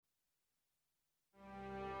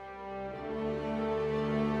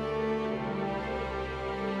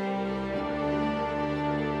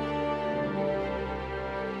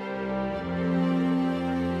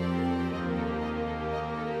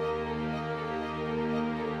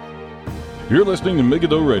You're listening to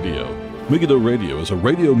Megiddo Radio. Megiddo Radio is a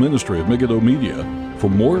radio ministry of Megiddo Media. For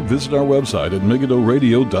more, visit our website at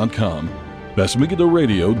megiddoradio.com. That's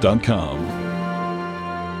megiddoradio.com.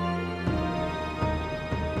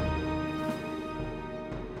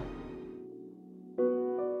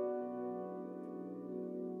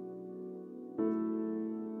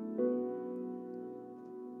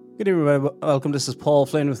 Good evening, everybody. Welcome. This is Paul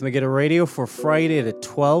Flynn with Megiddo Radio for Friday, the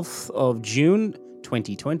 12th of June,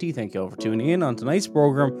 2020. Thank you all for tuning in. On tonight's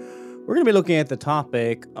program, we're going to be looking at the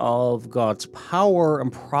topic of God's power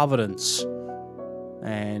and providence,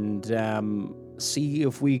 and see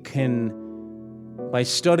if we can, by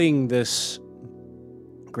studying this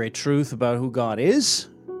great truth about who God is,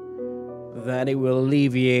 that it will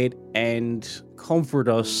alleviate and comfort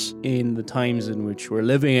us in the times in which we're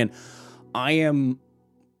living in. I am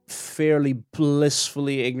fairly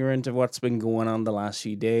blissfully ignorant of what's been going on the last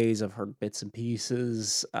few days. I've heard bits and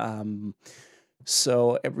pieces.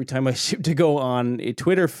 So every time I seem to go on a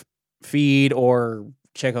Twitter feed or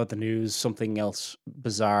check out the news, something else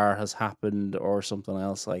bizarre has happened or something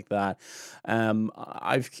else like that.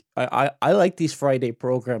 I like these Friday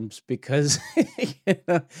programs because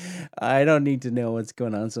I don't need to know what's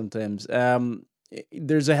going on sometimes.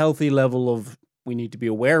 There's a healthy level of, we need to be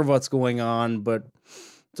aware of what's going on, but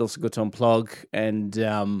it's also good to unplug, and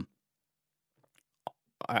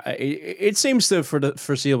it seems that for the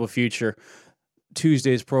foreseeable future,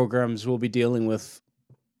 Tuesday's programs will be dealing with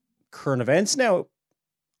current events. Now,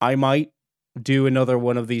 I might do another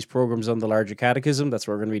one of these programs on the larger Catechism. That's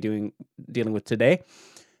what we're going to be dealing with today.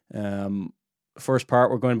 First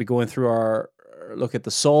part, we're going to be going through our look at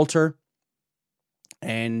the Psalter,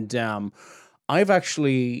 and I've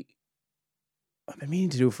been meaning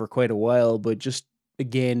to do it for quite a while, but just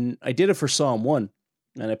again, I did it for Psalm 1,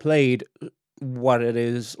 and I played what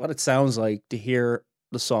it sounds like to hear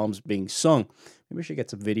the Psalms being sung. Maybe we should get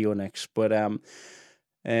some video next, but I'm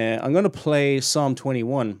going to play Psalm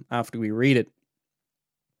 21 after we read it.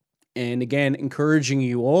 And again, encouraging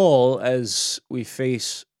you all as we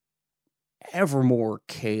face ever more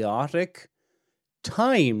chaotic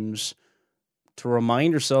times to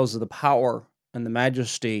remind ourselves of the power and the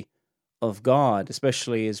majesty of God,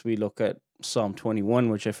 especially as we look at Psalm 21,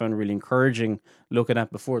 which I found really encouraging looking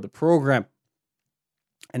at before the program,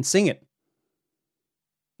 and sing it.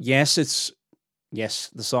 Yes,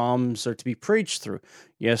 the Psalms are to be preached through.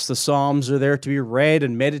 Yes, the Psalms are there to be read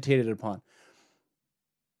and meditated upon,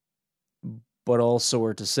 but also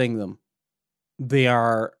we're to sing them. They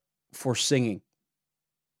are for singing.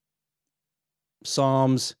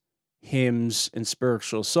 Psalms, hymns, and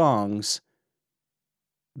spiritual songs,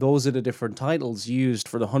 those are the different titles used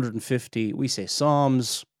for the 150, we say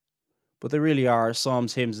Psalms, but they really are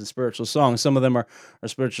Psalms, hymns, and spiritual songs. Some of them are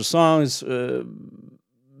spiritual songs.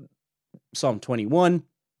 Psalm 21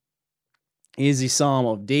 is the Psalm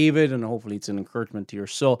of David, and hopefully it's an encouragement to your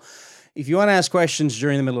soul. If you want to ask questions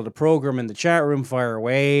during the middle of the program in the chat room, fire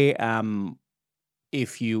away. I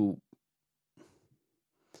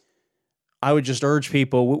would just urge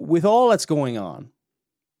people, with all that's going on,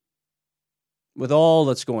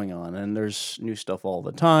 and there's new stuff all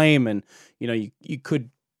the time, and you could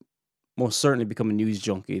most certainly become a news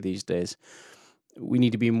junkie these days. We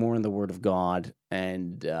need to be more in the Word of God,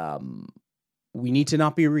 and we need to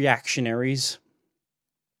not be reactionaries.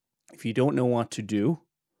 If you don't know what to do,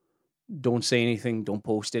 don't say anything, don't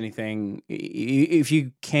post anything. If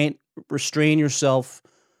you can't restrain yourself,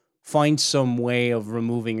 find some way of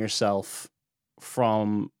removing yourself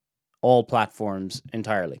from all platforms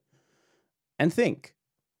entirely. And think.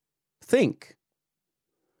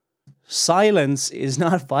 Silence is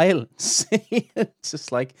not violence. It's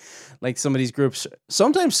just like some of these groups.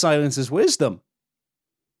 Sometimes silence is wisdom.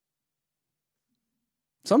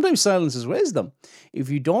 If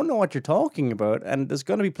you don't know what you're talking about, and there's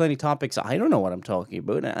going to be plenty of topics I don't know what I'm talking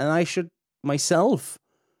about, and I should myself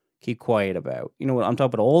keep quiet about. I'm talking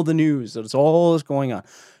about all the news, that's all that's going on.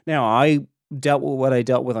 Now, I dealt with what I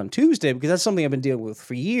dealt with on Tuesday because that's something I've been dealing with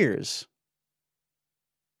for years.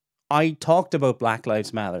 I talked about Black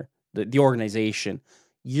Lives Matter, the organization,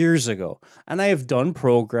 years ago. And I have done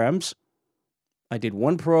programs. I did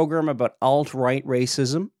one program about alt-right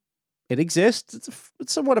racism. It exists.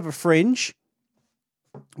 It's somewhat of a fringe,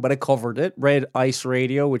 but I covered it. Red Ice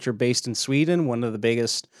Radio, which are based in Sweden, one of the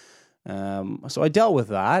biggest. So I dealt with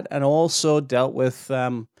that, and also dealt with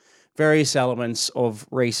various elements of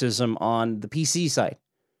racism on the PC side.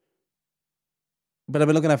 But I've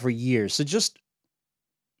been looking at it for years. So just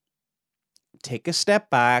take a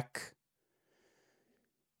step back.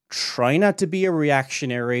 Try not to be a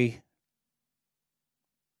reactionary.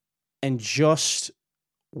 And just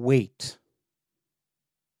wait.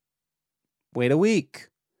 wait a week.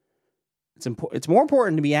 It's more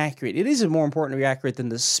important to be accurate. It is more important to be accurate than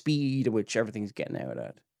the speed at which everything's getting out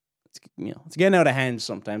at. It's getting out of hand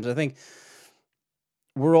sometimes. I think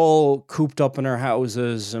we're all cooped up in our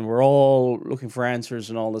houses and we're all looking for answers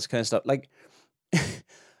and all this kind of stuff. Like,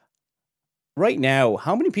 right now,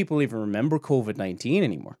 how many people even remember COVID-19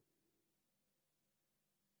 anymore?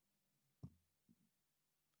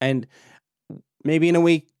 And maybe in a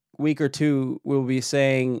week or two, we'll be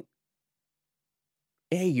saying,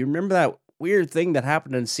 hey, you remember that weird thing that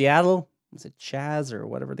happened in Seattle? Was it Chaz or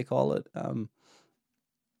whatever they call it?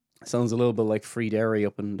 Sounds a little bit like Free Derry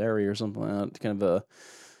up in Derry or something like that. Kind of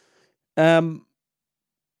a...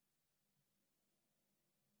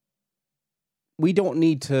 we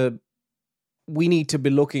need to be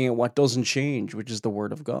looking at what doesn't change, which is the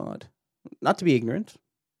Word of God. Not to be ignorant,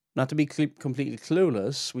 not to be completely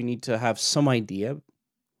clueless. We need to have some idea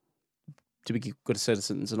to be good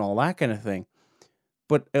citizens and all that kind of thing.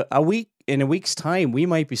 But in a week's time, we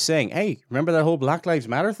might be saying, hey, remember that whole Black Lives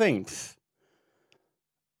Matter thing? Pfft.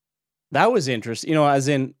 That was interesting, as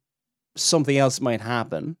in something else might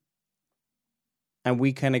happen. And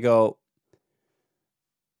we kind of go,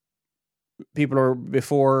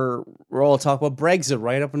 we're all talking about Brexit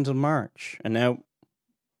right up until March. And now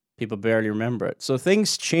people barely remember it. So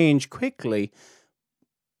things change quickly.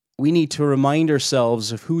 We need to remind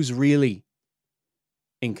ourselves of who's really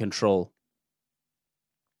in control.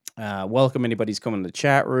 Welcome anybody who's coming to the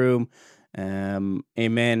chat room.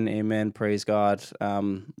 Amen, praise God.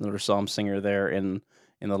 Another psalm singer there in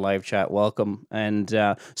the live chat. Welcome. And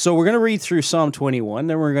so we're going to read through Psalm 21.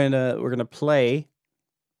 Then we're going to play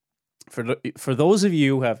for those of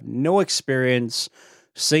you who have no experience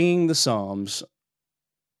singing the Psalms,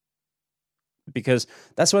 because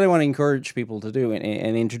that's what I want to encourage people to do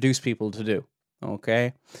and introduce people to do.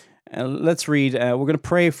 Okay? Let's read. We're going to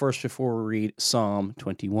pray first before we read Psalm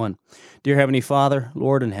 21. Dear Heavenly Father,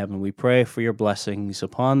 Lord in heaven, we pray for your blessings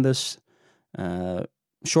upon this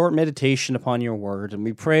short meditation upon your word. And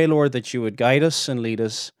we pray, Lord, that you would guide us and lead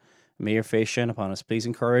us. May your face shine upon us. Please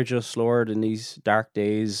encourage us, Lord, in these dark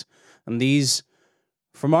days and these,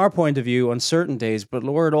 from our point of view, uncertain days. But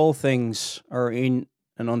Lord, all things are in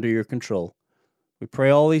and under your control. We pray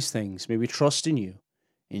all these things. May we trust in you.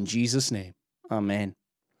 In Jesus' name, amen.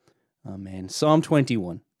 Amen. Psalm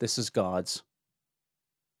 21. This is God's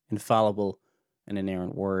infallible and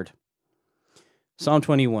inerrant word. Psalm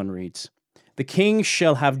 21 reads, The king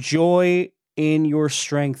shall have joy in your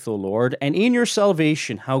strength, O Lord, and in your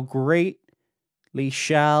salvation how greatly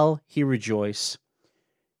shall he rejoice.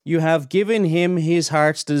 You have given him his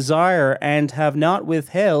heart's desire and have not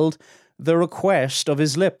withheld the request of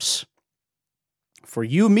his lips. For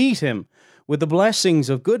you meet him with the blessings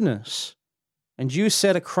of goodness, and you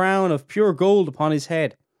set a crown of pure gold upon his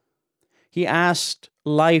head. He asked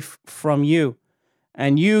life from you,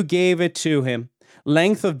 and you gave it to him,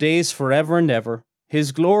 length of days forever and ever.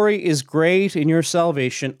 His glory is great in your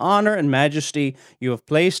salvation. Honor and majesty you have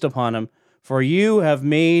placed upon him, for you have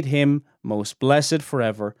made him most blessed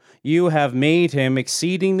forever. You have made him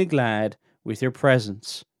exceedingly glad with your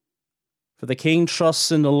presence. For the king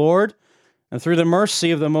trusts in the Lord, and through the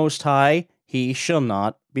mercy of the Most High he shall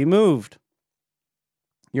not be moved.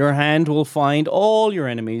 Your hand will find all your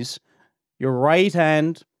enemies. Your right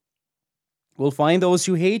hand will find those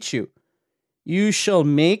who hate you. You shall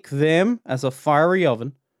make them as a fiery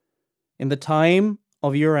oven in the time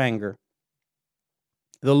of your anger.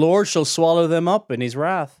 The Lord shall swallow them up in his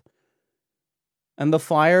wrath, and the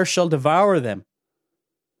fire shall devour them.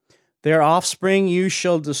 Their offspring you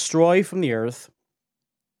shall destroy from the earth,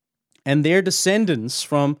 and their descendants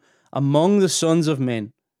from among the sons of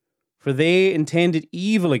men. For they intended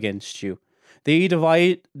evil against you. They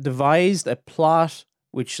devised a plot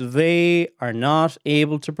which they are not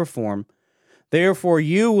able to perform. Therefore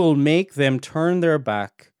you will make them turn their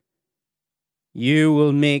back. You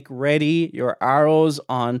will make ready your arrows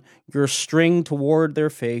on your string toward their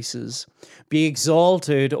faces. Be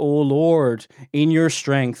exalted, O Lord, in your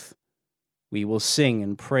strength. We will sing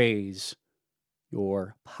and praise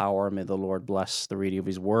your power. May the Lord bless the reading of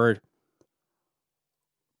his word.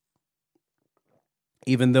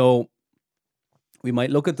 Even though we might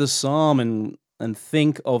look at the psalm and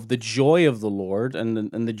think of the joy of the Lord and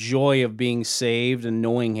the joy of being saved and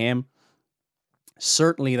knowing him,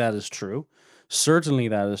 certainly that is true. Certainly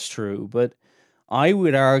that is true. But I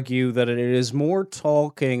would argue that it is more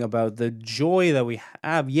talking about the joy that we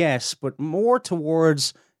have, yes, but more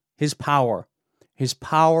towards his power. His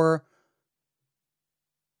power.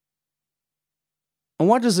 And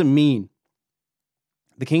what does it mean?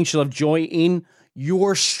 The king shall have joy in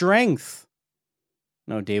your strength.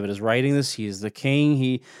 No, David is writing this. He is the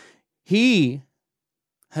king. He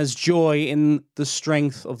has joy in the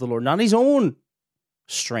strength of the Lord, not his own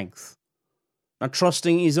strength, not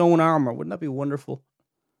trusting his own armor. Wouldn't that be wonderful?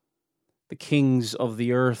 The kings of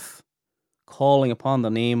the earth calling upon the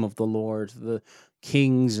name of the Lord, the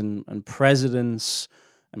kings and presidents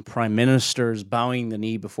and prime ministers bowing the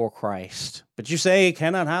knee before Christ. But you say it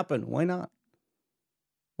cannot happen. Why not?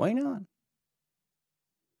 Why not?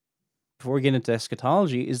 Before we get into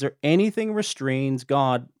eschatology, is there anything restrains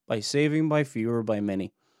God by saving by few or by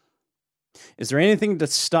many? Is there anything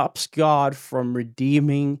that stops God from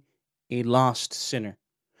redeeming a lost sinner?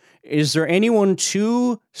 Is there anyone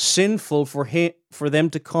too sinful for them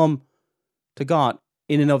to come to God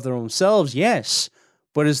in and of their own selves? Yes.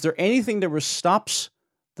 But is there anything that stops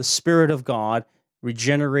the Spirit of God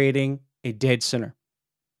regenerating a dead sinner?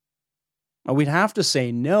 Now, we'd have to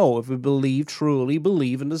say no if we truly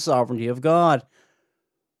believe in the sovereignty of God.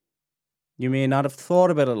 You may not have thought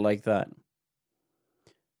about it like that.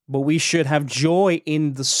 But we should have joy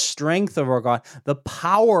in the strength of our God, the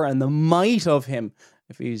power and the might of him.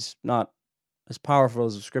 If he's not as powerful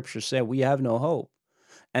as the scriptures say, we have no hope.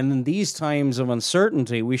 And in these times of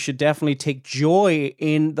uncertainty, we should definitely take joy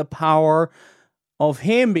in the power of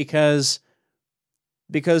him because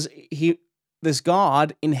this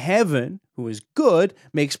God in heaven, who is good,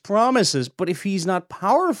 makes promises. But if he's not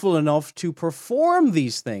powerful enough to perform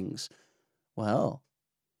these things, well,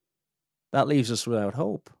 that leaves us without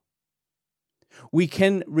hope. We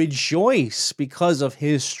can rejoice because of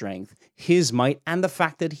his strength, his might, and the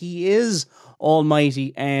fact that he is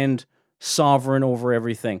almighty and sovereign over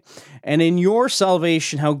everything. And in your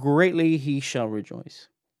salvation, how greatly he shall rejoice.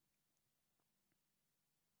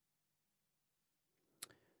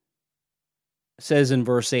 It says in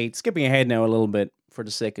verse 8, skipping ahead now a little bit for the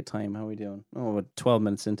sake of time. How are we doing? Oh, we're 12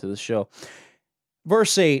 minutes into the show.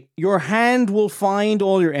 Verse 8, your hand will find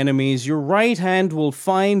all your enemies. Your right hand will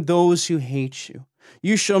find those who hate you.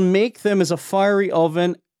 You shall make them as a fiery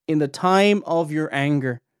oven in the time of your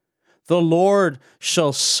anger. The Lord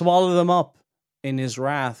shall swallow them up in his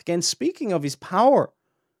wrath. Again, speaking of his power,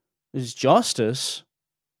 his justice,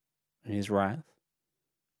 and his wrath.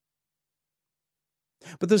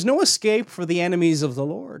 But there's no escape for the enemies of the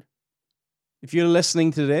Lord. If you're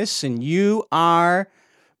listening to this and you are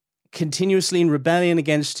continuously in rebellion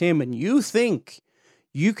against him and you think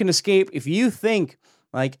you can escape, if you think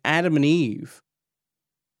like Adam and Eve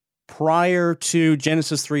prior to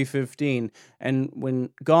Genesis 3:15, and when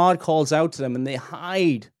God calls out to them and they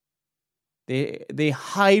hide, they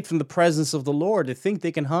hide from the presence of the Lord. They think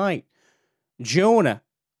they can hide. Jonah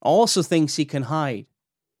also thinks he can hide.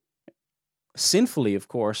 Sinfully, of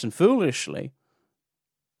course, and foolishly.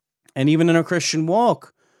 And even in our Christian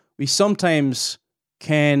walk, we sometimes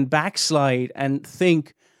can backslide and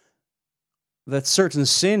think that certain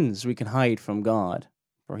sins we can hide from God,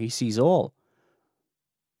 for he sees all.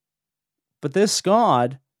 But this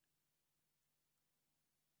God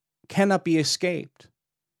cannot be escaped.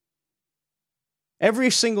 Every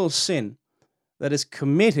single sin that is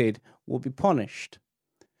committed will be punished,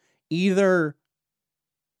 either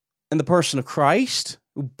in the person of Christ,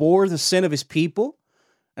 who bore the sin of his people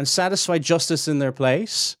and satisfied justice in their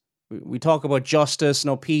place. We talk about justice,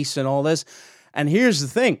 no peace, and all this. And here's the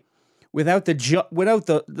thing: without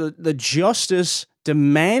the justice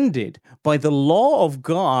demanded by the law of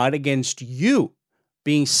God against you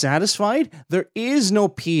being satisfied, there is no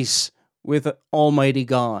peace with Almighty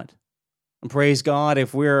God. And praise God,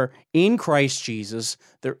 if we're in Christ Jesus,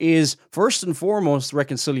 there is first and foremost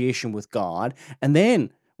reconciliation with God, and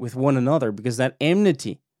then with one another, because that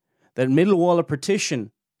enmity, that middle wall of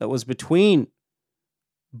partition that was between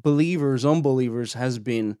believers, unbelievers, has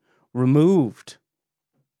been removed.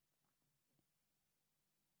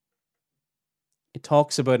 It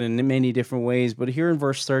talks about it in many different ways, but here in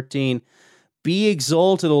verse 13, be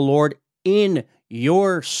exalted, O Lord, in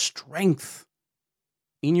your strength.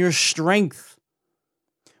 In your strength.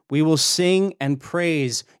 We will sing and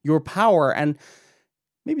praise your power. And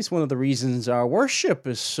maybe it's one of the reasons our worship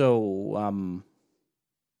is so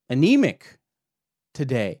anemic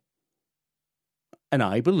today. And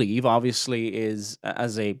I believe, obviously, is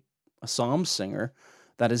as a psalm singer,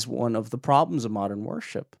 that is one of the problems of modern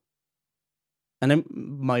worship. And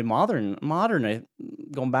my modern,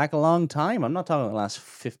 going back a long time, I'm not talking about the last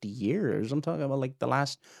 50 years. I'm talking about like the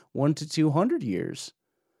last 100 to 200 years.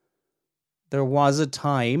 There was a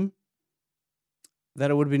time that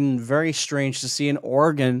it would have been very strange to see an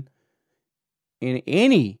organ in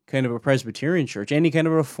any kind of a Presbyterian church, any kind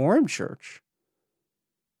of a Reformed church.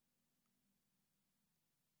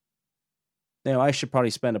 Now, I should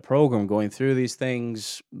probably spend a program going through these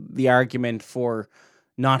things. The argument for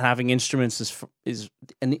not having instruments is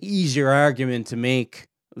an easier argument to make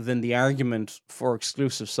than the argument for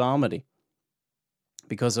exclusive psalmody,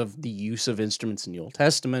 because of the use of instruments in the Old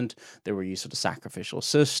Testament. There were use of the sacrificial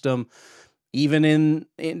system. Even in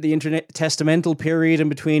the intertestamental period, in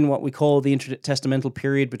between what we call the intertestamental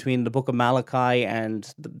period between the book of Malachi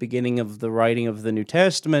and the beginning of the writing of the New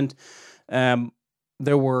Testament,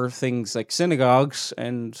 there were things like synagogues,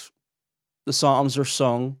 and the Psalms are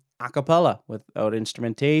sung a cappella without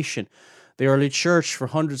instrumentation. The early church for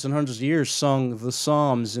hundreds and hundreds of years sung the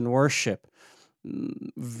Psalms in worship.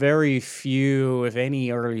 Very few, if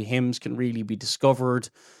any, early hymns can really be discovered.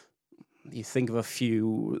 You think of a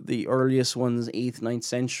few, the earliest ones, 8th, 9th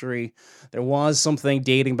century. There was something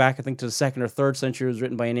dating back, I think, to the 2nd or 3rd century. It was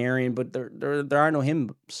written by an Arian, but there are no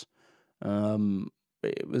hymns.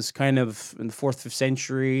 It was kind of in the 4th, 5th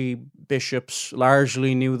century, bishops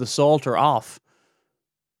largely knew the Psalter off.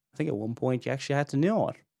 I think at one point you actually had to know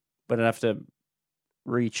it, but I'd have to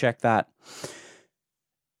recheck that.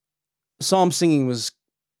 Psalm singing was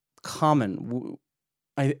common.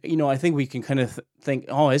 I think we can kind of think,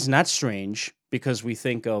 oh, isn't that strange? Because we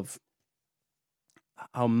think of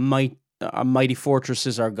how mighty fortress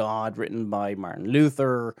is our God, written by Martin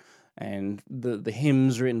Luther, and the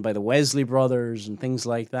hymns written by the Wesley brothers and things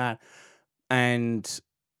like that. But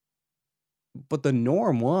the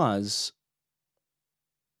norm was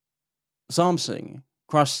psalm singing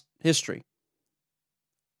across history.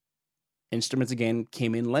 Instruments again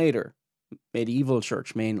came in later, medieval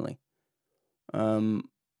church mainly.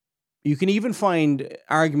 You can even find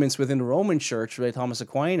arguments within the Roman church by Thomas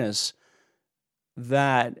Aquinas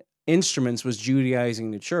that instruments was Judaizing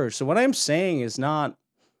the church. So what I'm saying is not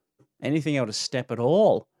anything out of step at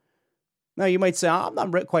all. Now you might say, I'm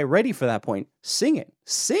not quite ready for that point. Sing it.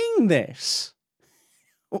 Sing this.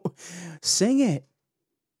 Sing it.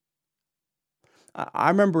 I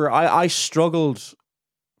remember I struggled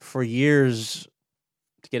for years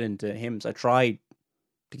to get into hymns. I tried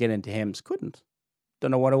to get into hymns. Couldn't.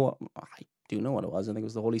 Don't know what it was. I do know what it was. I think it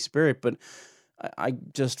was the Holy Spirit. But I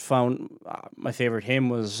just found my favorite hymn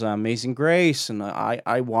was Amazing Grace. And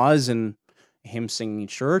I was in a hymn singing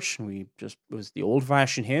church. And it was the old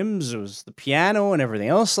fashioned hymns. It was the piano and everything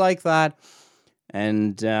else like that.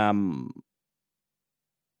 And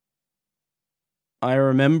I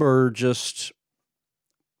remember, just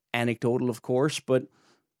anecdotal, of course, but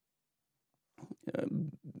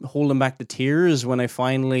holding back the tears when I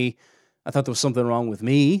thought there was something wrong with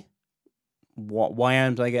me. Why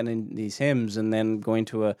aren't I getting in these hymns? And then going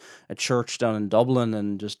to a church down in Dublin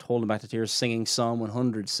and just holding back the tears, singing Psalm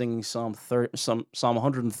 100, singing Psalm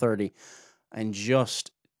 130, and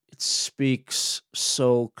just, it speaks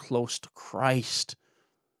so close to Christ.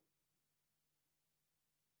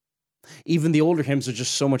 Even the older hymns are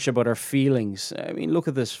just so much about our feelings. I mean, look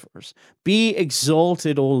at this verse. Be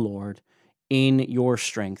exalted, O Lord, in your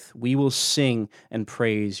strength. We will sing and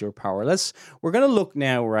praise your power. We're going to look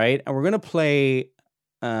now, right? And we're going to play,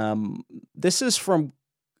 this is from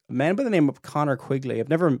a man by the name of Conor Quigley. I've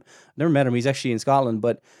never met him. He's actually in Scotland,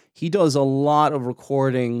 but he does a lot of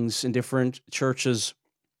recordings in different churches,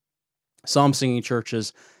 psalm singing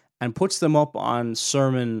churches, and puts them up on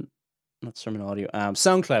SoundCloud.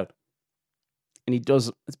 And he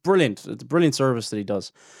does, it's brilliant. It's a brilliant service that he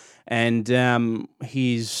does. And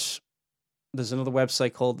there's another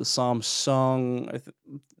website called The Psalm Song.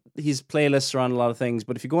 His playlists are on a lot of things,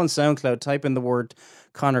 but if you go on SoundCloud, type in the word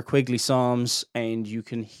Conor Quigley Psalms, and you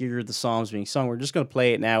can hear the Psalms being sung. We're just going to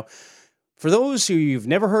play it now. For those who you've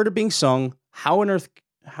never heard it being sung, how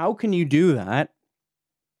can you do that?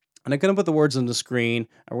 And I'm going to put the words on the screen,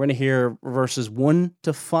 and we're going to hear verses 1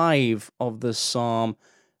 to 5 of the psalm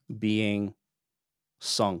being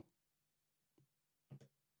sung.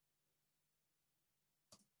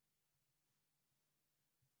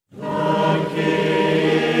 The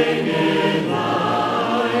King in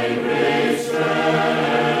thy great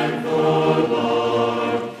strength, O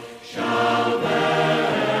Lord, shall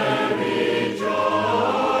very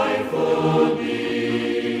joyful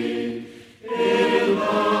be. In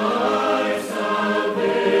thy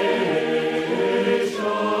salvation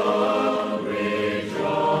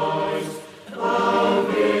rejoice.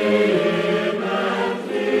 Of him and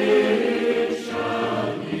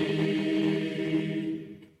shall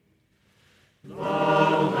he.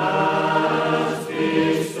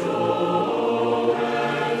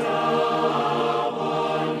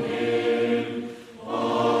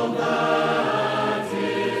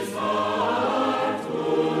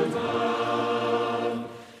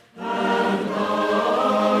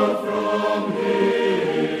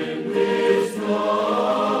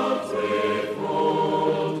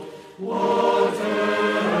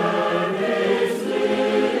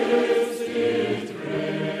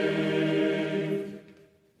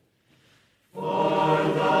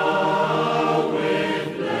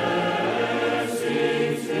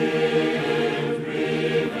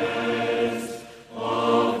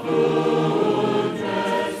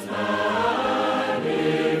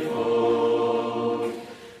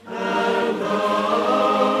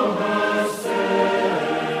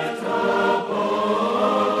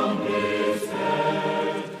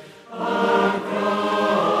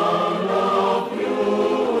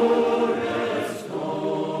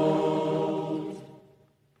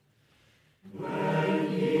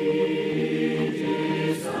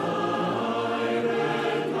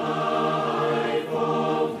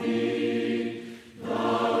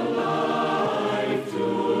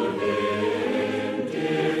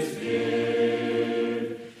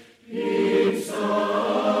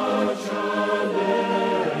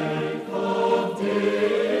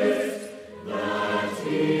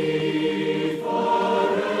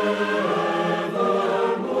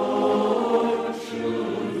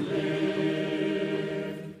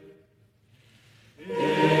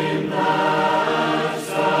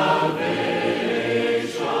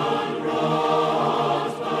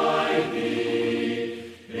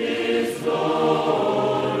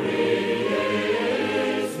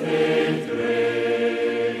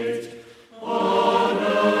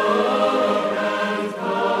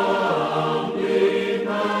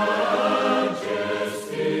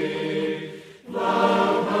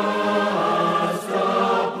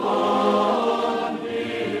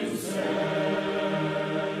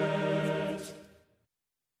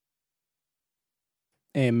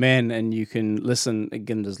 Amen. And you can listen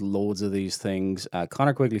again. There's loads of these things.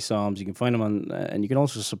 Connor Quigley Psalms. You can find him on, and you can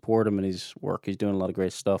also support him in his work. He's doing a lot of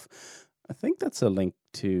great stuff. I think that's a link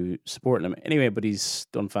to supporting him anyway. But he's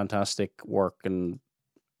done fantastic work and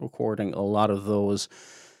recording a lot of those.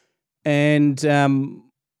 And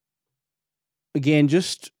again,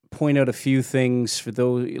 just point out a few things for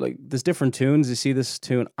those. Like, there's different tunes. You see this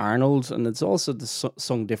tune Arnold, and it's also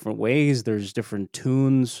sung different ways. There's different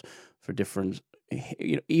tunes for different.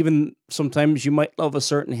 Even sometimes you might love a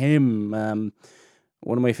certain hymn.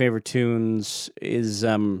 One of my favorite tunes is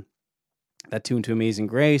that tune to Amazing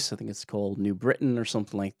Grace. I think it's called New Britain or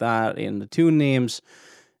something like that in the tune names.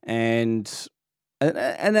 And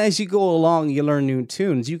as you go along, you learn new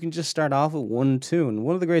tunes. You can just start off with one tune.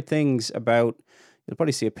 One of the great things about, you'll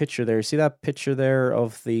probably see a picture there. See that picture there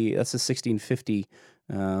that's a 1650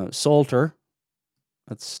 Psalter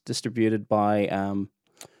that's distributed by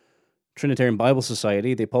Trinitarian Bible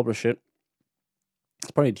Society. They publish it.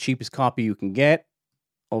 It's probably the cheapest copy you can get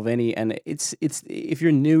of any, and it's if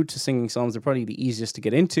you're new to singing psalms, they're probably the easiest to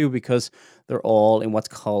get into because they're all in what's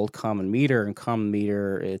called common meter. And common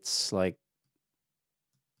meter, it's like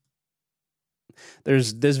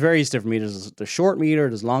there's various different meters. There's short meter,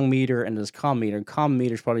 there's long meter, and there's common meter. And common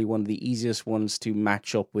meter is probably one of the easiest ones to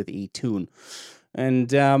match up with a tune.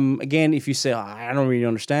 And again, if you say, I don't really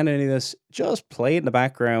understand any of this, just play it in the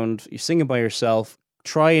background. You sing it by yourself.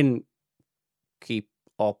 Try and keep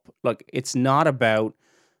up. Look, it's not about,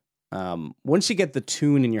 once you get the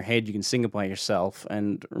tune in your head, you can sing it by yourself.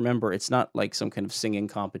 And remember, it's not like some kind of singing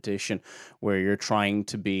competition where you're trying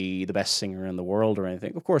to be the best singer in the world or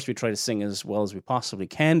anything. Of course, we try to sing as well as we possibly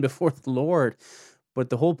can before the Lord. But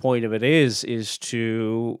the whole point of it is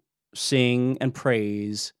to sing and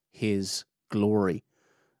praise His glory,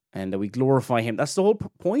 and that we glorify Him. That's the whole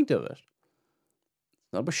point of it.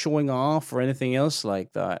 It's not about showing off or anything else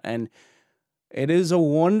like that. And it is a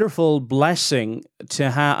wonderful blessing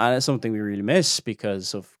to have, and it's something we really miss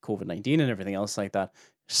because of COVID-19 and everything else like that,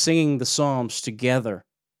 singing the Psalms together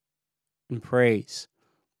in praise.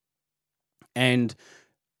 And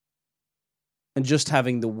just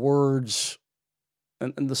having the words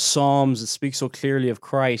and the Psalms that speak so clearly of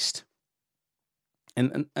Christ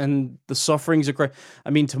and the sufferings of Christ.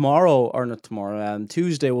 I mean,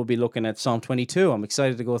 Tuesday we'll be looking at Psalm 22. I'm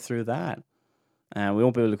excited to go through that. And we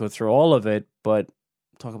won't be able to go through all of it, but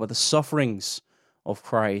talk about the sufferings of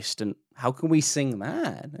Christ and how can we sing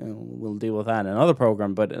that? We'll deal with that in another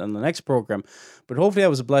program, but in the next program. But hopefully that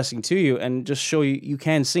was a blessing to you and just show you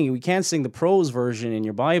can sing it. We can sing the prose version in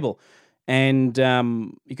your Bible. And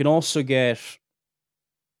you can also get,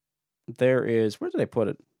 where did I put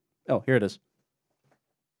it? Oh, here it is.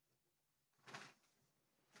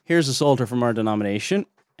 Here's a Psalter from our denomination,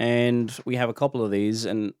 and we have a couple of these,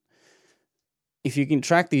 and if you can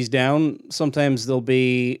track these down, sometimes they'll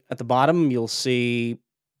be at the bottom, you'll see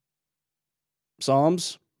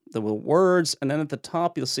Psalms, the words, and then at the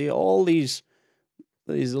top, you'll see all these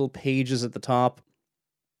little pages at the top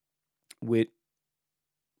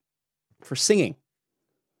for singing.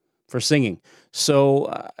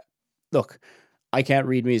 So, look, I can't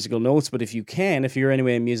read musical notes, but if you're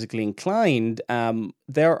anyway musically inclined,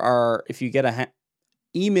 if you get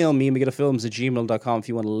email me, megiddofilms@gmail.com if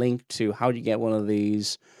you want a link to how do you get one of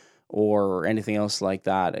these or anything else like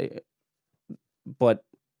that. But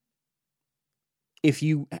if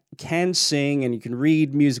you can sing and you can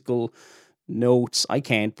read musical notes, I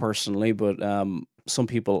can't personally, but some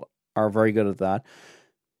people are very good at that.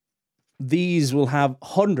 These will have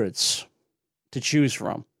hundreds to choose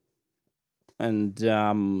from. And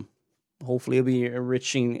hopefully it'll be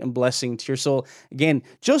enriching and blessing to your soul. Again,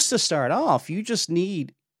 just to start off, you just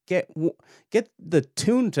need get the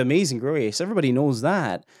tune to Amazing Grace. Everybody knows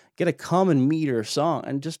that. Get a common meter song,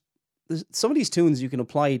 and just some of these tunes you can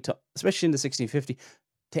apply to, especially in the 1650,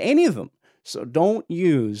 to any of them. So don't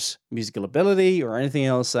use musical ability or anything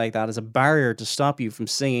else like that as a barrier to stop you from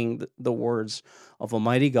singing the words of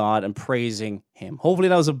Almighty God and praising Him. Hopefully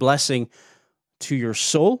that was a blessing to your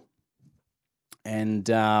soul. And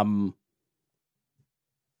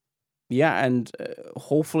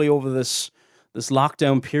hopefully over this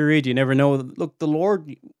lockdown period, you never know. Look, the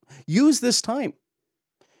Lord, use this time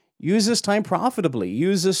profitably.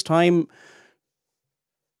 Use this time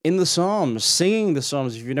in the Psalms, singing the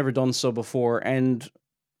Psalms if you've never done so before, and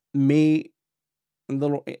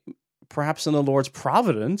perhaps in the Lord's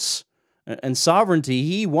providence and sovereignty,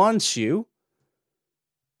 He wants you.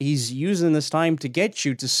 He's using this time to get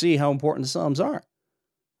you to see how important the Psalms are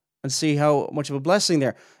and see how much of a blessing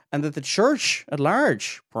they're, and that the church at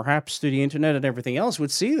large, perhaps through the internet and everything else, would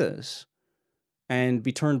see this and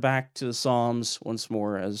be turned back to the Psalms once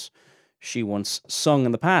more as she once sung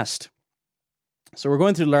in the past. So we're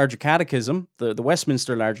going through the Larger Catechism, the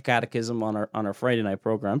Westminster Larger Catechism on our Friday night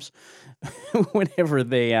programs, whenever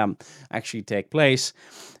they actually take place.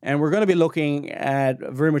 And we're going to be looking at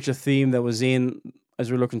very much a theme that was in,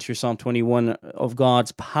 as we're looking through Psalm 21, of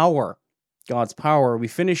God's power. God's power. We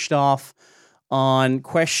finished off on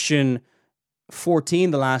question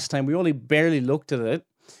 14 the last time. We only barely looked at it.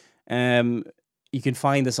 You can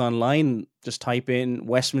find this online. Just type in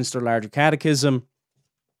Westminster Larger Catechism.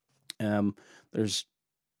 There's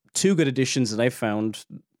two good editions that I found.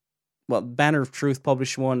 Well, Banner of Truth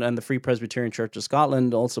published one, and the Free Presbyterian Church of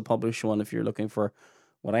Scotland also published one, if you're looking for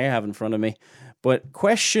what I have in front of me. But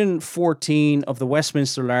question 14 of the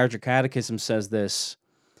Westminster Larger Catechism says this: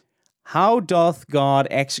 how doth God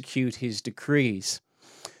execute his decrees?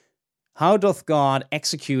 How doth God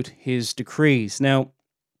execute his decrees? Now,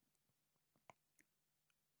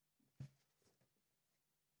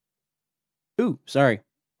 sorry.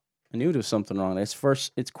 I knew there was something wrong.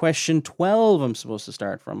 It's question 12 I'm supposed to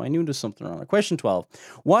start from. I knew there's something wrong. Question 12.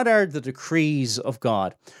 What are the decrees of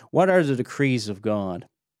God? What are the decrees of God?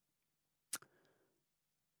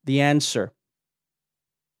 The answer.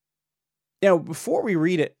 Now, before we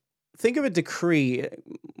read it, think of a decree. It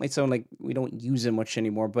might sound like we don't use it much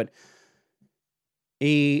anymore, but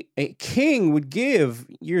a king would give,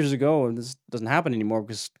 years ago, and this doesn't happen anymore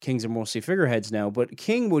because kings are mostly figureheads now, but a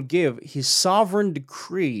king would give his sovereign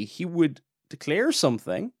decree. He would declare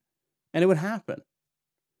something, and it would happen.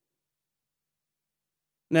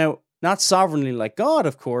 Now, not sovereignly like God,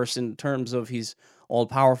 of course, in terms of he's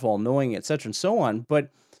all-powerful, all-knowing, etc., and so on, but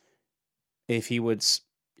if he would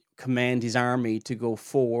command his army to go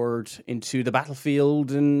forward into the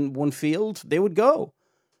battlefield in one field, they would go.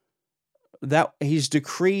 That his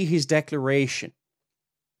decree, his declaration.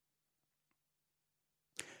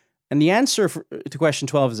 And the answer to question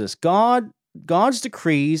 12 is this: God's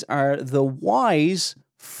decrees are the wise,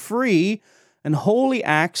 free, and holy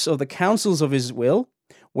acts of the counsels of his will,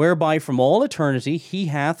 whereby from all eternity he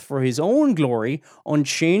hath for his own glory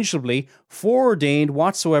unchangeably foreordained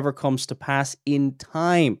whatsoever comes to pass in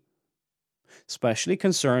time, especially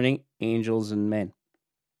concerning angels and men.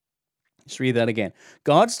 Let's read that again.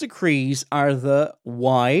 God's decrees are the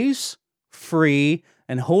wise, free,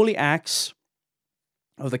 and holy acts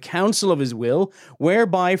of the counsel of his will,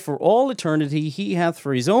 whereby for all eternity he hath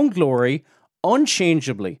for his own glory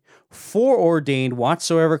unchangeably foreordained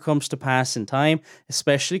whatsoever comes to pass in time,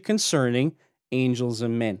 especially concerning angels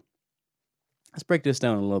and men. Let's break this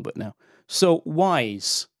down a little bit now. So,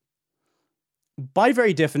 wise. By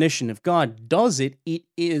very definition, if God does it, it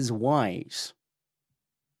is wise.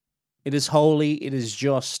 It is holy, it is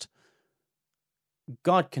just.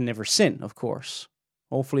 God can never sin, of course.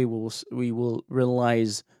 Hopefully we will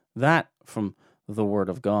realize that from the Word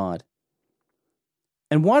of God.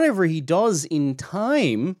 And whatever he does in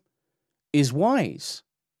time is wise.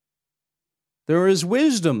 There is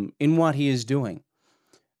wisdom in what he is doing.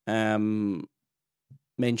 Mentioned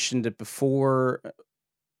it before a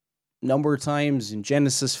number of times in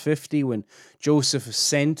Genesis 50 when Joseph is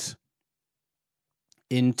sent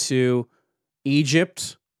into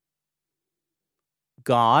Egypt.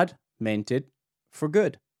 God meant it for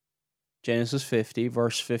good. Genesis 50,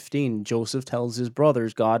 verse 15. Joseph tells his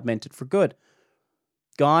brothers God meant it for good.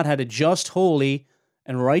 God had a just, holy,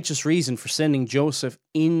 and righteous reason for sending Joseph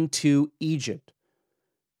into Egypt.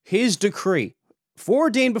 His decree,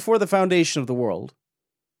 foreordained before the foundation of the world,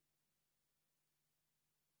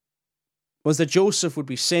 was that Joseph would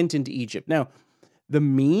be sent into Egypt. Now, the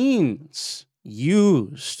means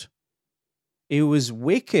used, it was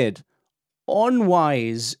wicked,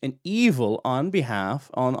 unwise, and evil on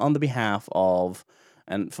the behalf of,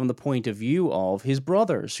 and from the point of view of, his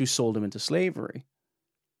brothers who sold him into slavery.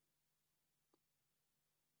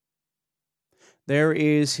 There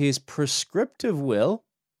is his prescriptive will,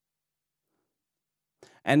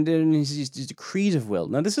 and then his decretive will.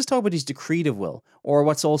 Now, this is talking about his decretive will, or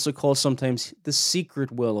what's also called sometimes the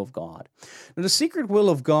secret will of God. Now, the secret will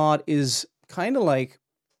of God is kind of like,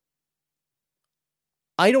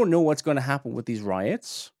 I don't know what's going to happen with these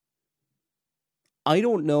riots. I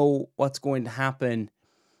don't know what's going to happen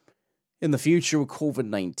in the future with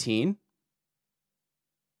COVID-19.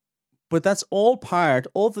 But that's all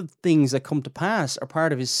the things that come to pass are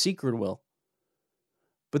part of his secret will.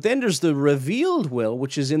 But then there's the revealed will,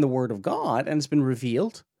 which is in the Word of God, and it's been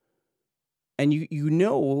revealed. And you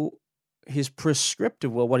know his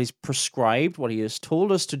prescriptive will, what he's prescribed, what he has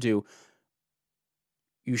told us to do.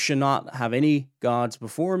 You shall not have any gods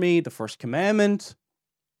before me, the first commandment.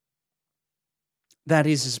 That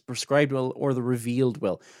is his prescribed will or the revealed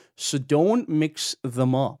will. So don't mix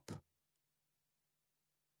them up.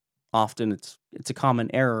 Often it's a common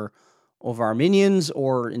error of Arminians,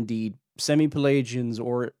 or indeed semi-Pelagians,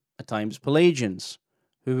 or at times Pelagians,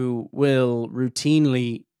 who will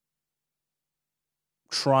routinely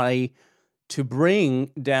try to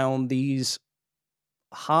bring down these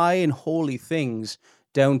high and holy things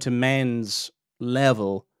down to man's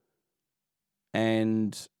level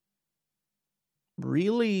and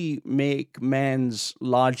really make man's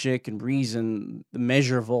logic and reason the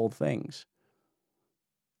measure of all things.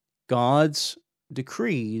 God's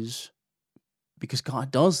decrees, because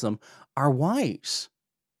God does them, are wise.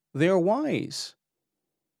 They are wise.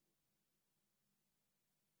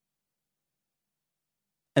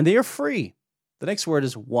 And they are free. The next word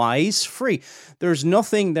is wise, free. There's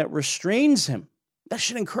nothing that restrains him. That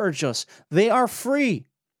should encourage us. They are free.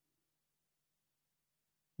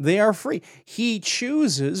 They are free. He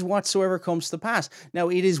chooses whatsoever comes to pass. Now,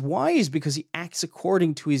 it is wise because he acts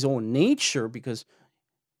according to his own nature, because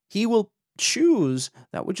he will choose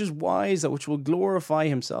that which is wise, that which will glorify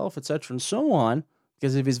himself, etc., and so on,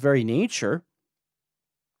 because of his very nature.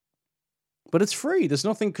 But it's free. There's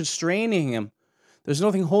nothing constraining him. There's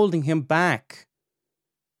nothing holding him back.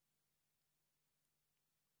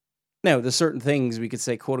 Now, there's certain things we could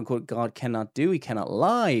say, quote unquote, God cannot do. He cannot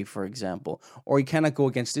lie, for example, or he cannot go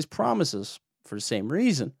against his promises for the same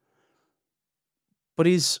reason. But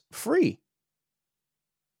he's free.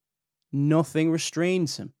 Nothing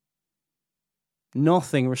restrains him.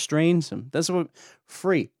 Nothing restrains him. That's what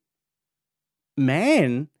free.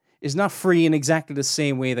 Man is not free in exactly the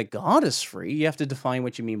same way that God is free. You have to define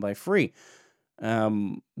what you mean by free.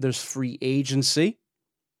 There's free agency.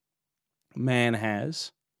 Man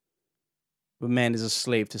has. But man is a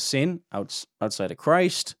slave to sin outside of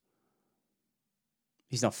Christ.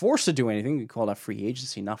 He's not forced to do anything. We call that free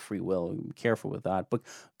agency, not free will. Be careful with that. But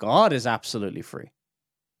God is absolutely free.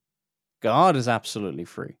 God is absolutely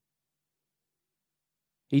free.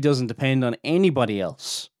 He doesn't depend on anybody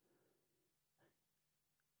else.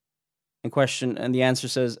 And the answer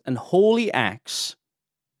says, and holy acts.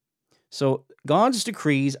 So God's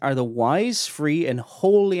decrees are the wise, free, and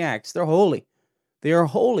holy acts. They're holy. They are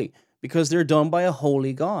holy because they're done by a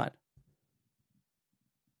holy God.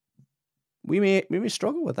 We may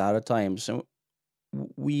struggle with that at times. So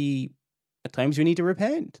at times we need to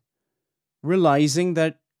repent, realizing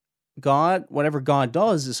that God, whatever God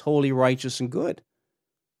does, is holy, righteous, and good.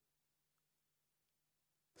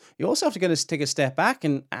 You also have to take a step back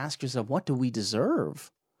and ask yourself, what do we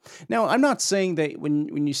deserve? Now, I'm not saying that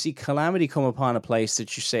when you see calamity come upon a place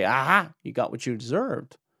that you say, aha, you got what you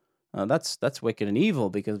deserved. That's wicked and evil,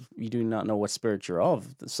 because you do not know what spirit you're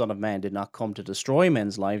of. The Son of Man did not come to destroy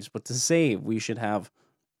men's lives, but to save. We should have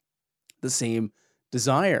the same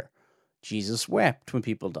desire. Jesus wept when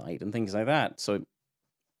people died and things like that. So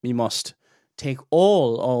we must take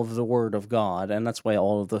all of the Word of God, and that's why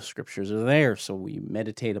all of the Scriptures are there. So we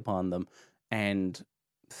meditate upon them and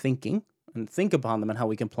think upon them and how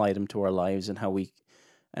we can apply them to our lives, and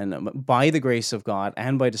by the grace of God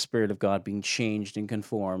and by the Spirit of God being changed and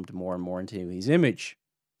conformed more and more into His image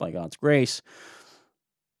by God's grace.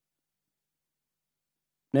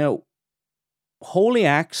 Now, holy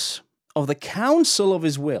acts of the counsel of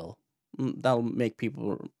His will. That'll make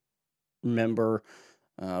people remember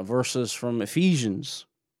verses from Ephesians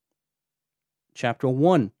chapter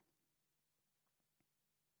 1.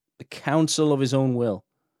 The counsel of His own will.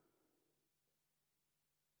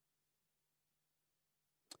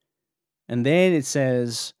 And then it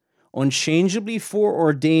says, unchangeably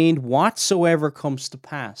foreordained whatsoever comes to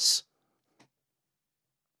pass.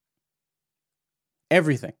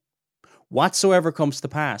 Everything. Whatsoever comes to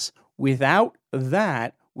pass. Without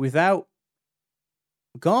that, without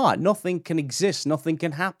God, nothing can exist, nothing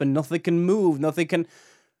can happen, nothing can move,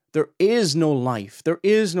 there is no life, there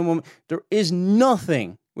is no moment, there is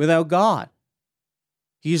nothing without God.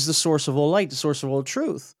 He is the source of all light, the source of all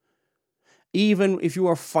truth. Even if you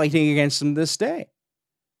are fighting against Him this day,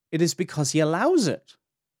 it is because He allows it.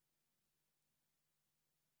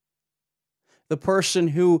 The person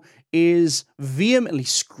who is vehemently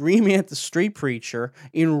screaming at the street preacher,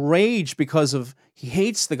 enraged because he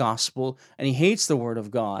hates the gospel and he hates the Word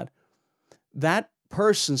of God, that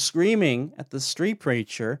person screaming at the street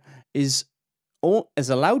preacher is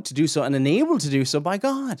allowed to do so and enabled to do so by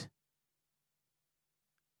God.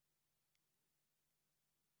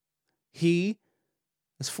 He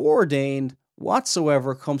has foreordained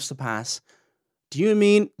whatsoever comes to pass. Do you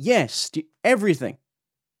mean yes? Everything.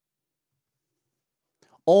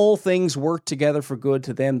 All things work together for good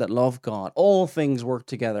to them that love God. All things work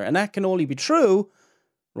together. And that can only be true,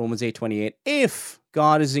 Romans 8:28, if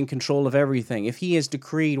God is in control of everything, if he has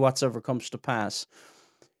decreed whatsoever comes to pass,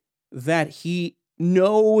 that he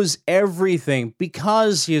knows everything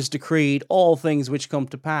because he has decreed all things which come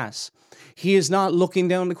to pass. He is not looking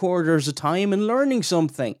down the corridors of time and learning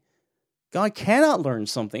something. God cannot learn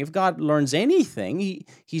something. If God learns anything,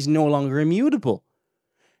 he's no longer immutable.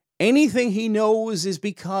 Anything he knows is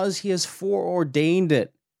because he has foreordained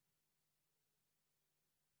it.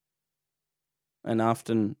 And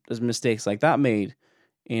often there's mistakes like that made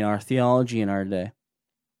in our theology in our day.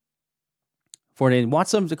 For then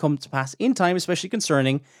whatsoever to come to pass in time, especially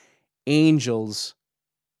concerning angels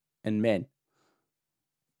and men.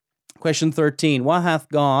 Question 13. What hath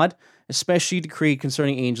God especially decreed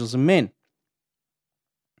concerning angels and men?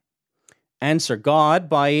 Answer. God,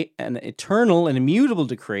 by an eternal and immutable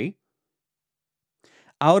decree,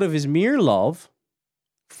 out of his mere love,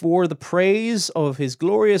 for the praise of his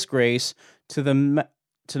glorious grace, to the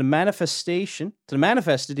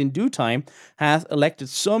manifested in due time, hath elected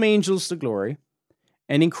some angels to glory,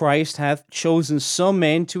 and in Christ hath chosen some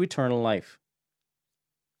men to eternal life.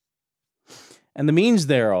 And the means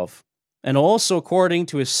thereof, and also according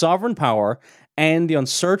to his sovereign power, and the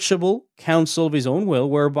unsearchable counsel of his own will,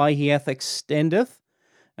 whereby he hath extendeth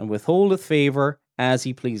and withholdeth favor as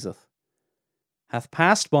he pleaseth, hath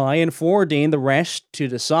passed by and foreordained the rest to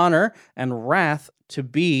dishonor and wrath to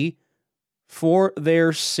be for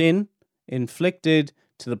their sin inflicted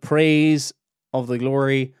to the praise of the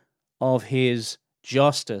glory of his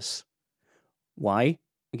justice. Why?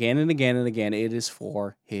 Again and again and again, it is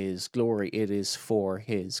for his glory. It is for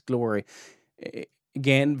his glory.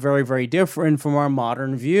 Again, very, very different from our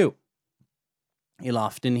modern view. You'll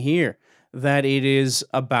often hear that it is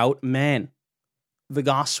about man. The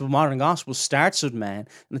gospel, modern gospel, starts with man,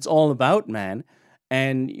 and it's all about man.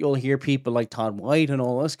 And you'll hear people like Todd White and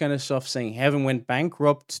all this kind of stuff saying heaven went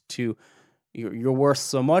bankrupt, to you're worth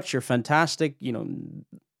so much, you're fantastic. You know,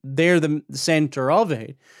 they're the center of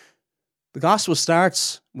it. The gospel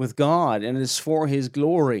starts with God, and it is for his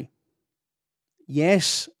glory.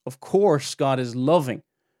 Yes, of course, God is loving,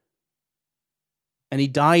 and he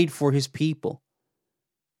died for his people.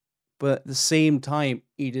 But at the same time,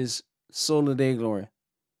 it is soli Deo gloria,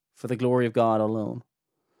 for the glory of God alone.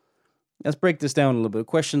 Let's break this down a little bit.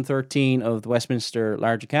 Question 13 of the Westminster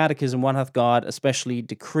Larger Catechism. What hath God especially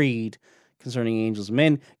decreed concerning angels and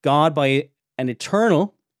men? God, by an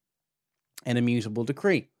eternal and immutable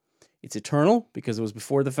decree. It's eternal because it was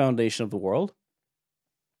before the foundation of the world.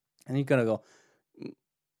 And you're going to go,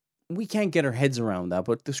 we can't get our heads around that,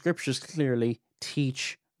 but the scriptures clearly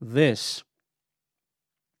teach this.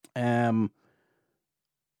 That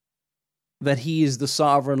he is the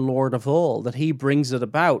sovereign Lord of all, that he brings it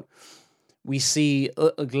about. We see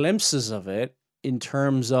glimpses of it in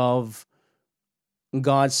terms of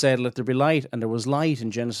God said, let there be light, and there was light in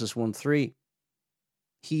Genesis 1:3.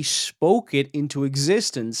 He spoke it into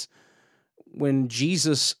existence. When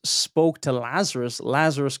Jesus spoke to Lazarus,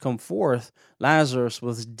 Lazarus come forth, Lazarus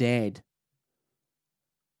was dead.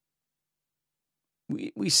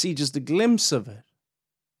 We see just a glimpse of it.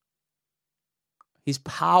 His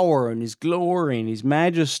power and his glory and his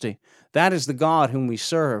majesty. That is the God whom we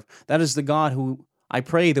serve. That is the God who I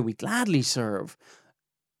pray that we gladly serve.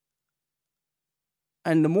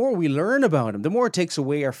 And the more we learn about him, the more it takes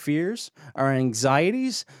away our fears, our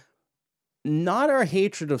anxieties, not our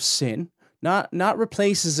hatred of sin, not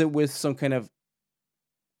replaces it with some kind of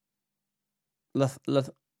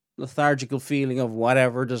lethargical feeling of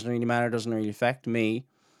whatever, doesn't really matter, doesn't really affect me.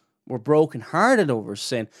 We're brokenhearted over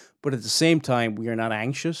sin, but at the same time, we are not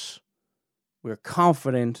anxious. We're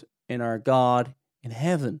confident in our God in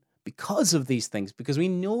heaven because of these things, because we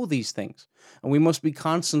know these things. And we must be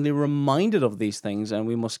constantly reminded of these things, and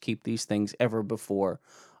we must keep these things ever before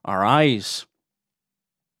our eyes.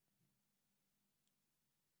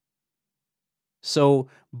 So,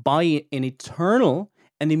 by an eternal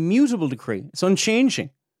and immutable decree, it's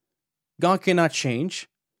unchanging. God cannot change.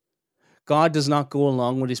 God does not go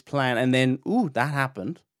along with his plan and then, that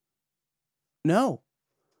happened. No.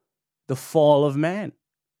 The fall of man.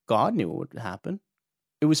 God knew what would happen.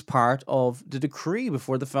 It was part of the decree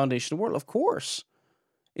before the foundation of the world, of course.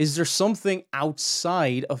 Is there something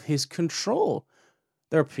outside of his control?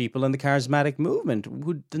 There are people in the charismatic movement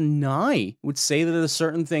who would say that there are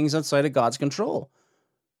certain things outside of God's control.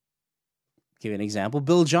 Give you an example,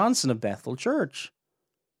 Bill Johnson of Bethel Church.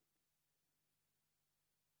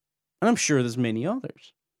 And I'm sure there's many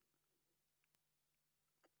others.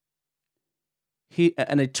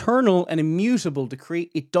 An eternal and immutable decree,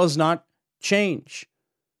 it does not change.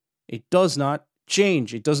 It does not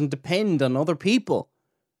change. It doesn't depend on other people.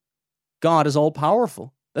 God is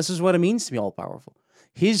all-powerful. This is what it means to be all-powerful.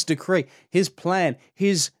 His decree, his plan,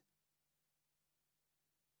 the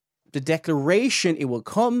declaration, it will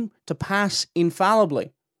come to pass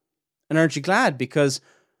infallibly. And aren't you glad? Because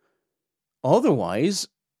otherwise,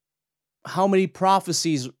 how many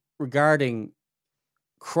prophecies regarding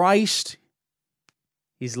Christ,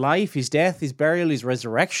 his life, his death, his burial, his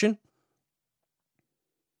resurrection?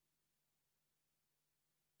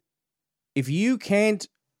 If you can't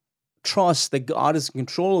trust that God is in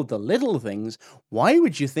control of the little things, why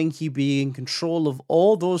would you think he'd be in control of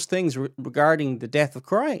all those things regarding the death of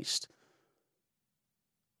Christ,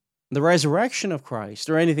 the resurrection of Christ,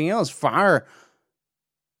 or anything else, far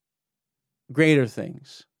greater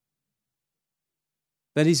things?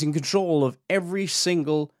 That he's in control of every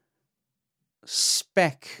single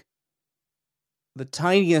speck, the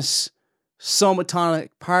tiniest subatomic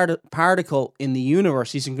particle in the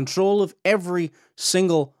universe. He's in control of every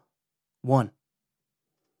single one.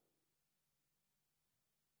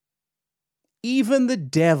 Even the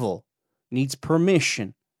devil needs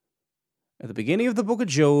permission at the beginning of the book of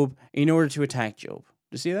Job in order to attack Job.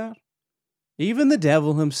 Do you see that? Even the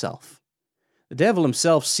devil himself. The devil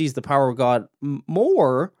himself sees the power of God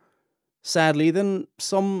more, sadly, than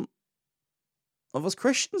some of us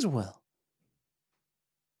Christians will.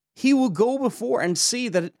 He will go before and see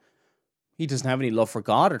that he doesn't have any love for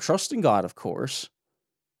God or trust in God, of course.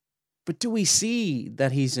 But do we see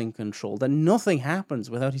that he's in control, that nothing happens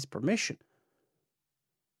without his permission?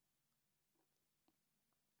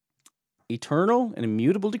 Eternal and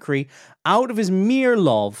immutable decree, out of his mere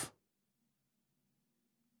love.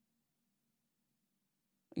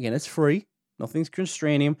 Again, it's free. Nothing's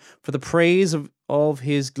constraining him. For the praise of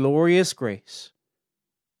his glorious grace.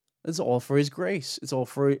 It's all for his grace. It's all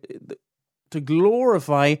to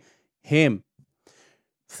glorify him.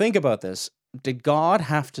 Think about this. Did God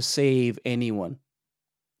have to save anyone?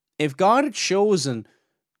 If God had chosen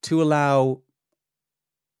to allow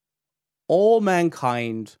all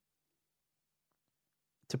mankind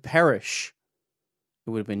to perish, it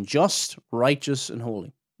would have been just, righteous, and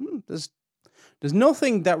holy. There's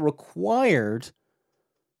nothing that required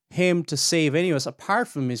him to save any of us apart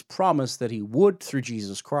from his promise that he would through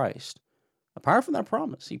Jesus Christ. Apart from that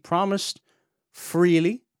promise, he promised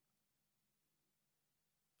freely,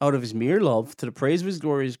 out of his mere love, to the praise of his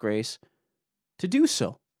glorious grace, to do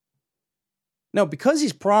so. Now, because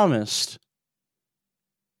he's promised,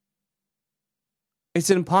 it's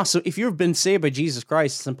an impossible. If you've been saved by Jesus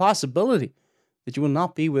Christ, it's an impossibility that you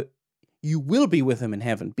will be with him in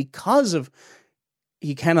heaven, because of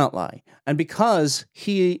he cannot lie, and because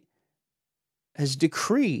he has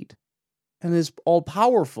decreed and is all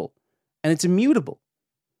powerful, and it's immutable.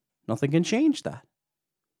 Nothing can change that.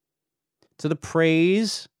 To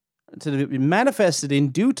be manifested in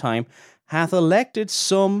due time, hath elected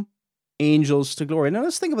some angels to glory. Now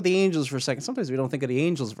let's think about the angels for a second. Sometimes we don't think of the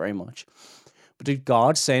angels very much. But did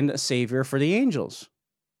God send a savior for the angels?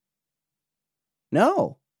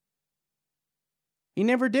 No. He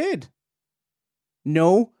never did.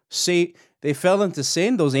 No, they fell into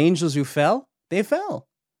sin. Those angels who fell, they fell.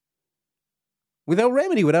 Without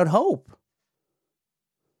remedy, without hope.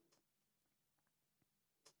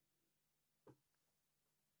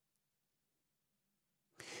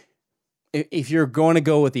 If you're going to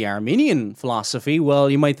go with the Arminian philosophy, well,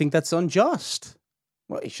 you might think that's unjust.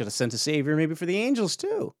 Well, he should have sent a savior maybe for the angels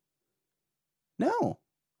too. No.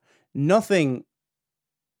 Nothing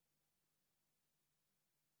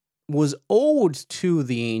was owed to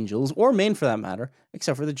the angels, or men for that matter,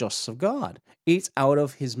 except for the justice of God. It's out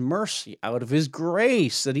of his mercy, out of his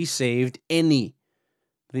grace, that he saved any.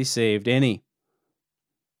 And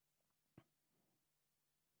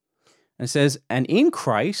it says, and in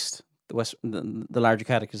Christ, the larger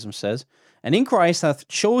catechism says, and in Christ hath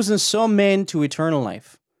chosen some men to eternal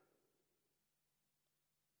life,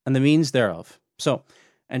 and the means thereof. So,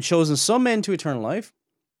 and chosen some men to eternal life.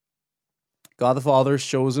 God the Father has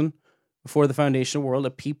chosen before the foundation of the world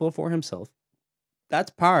a people for himself.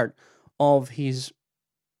 That's part of his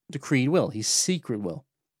decreed will, his secret will.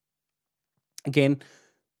 Again,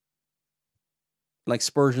 like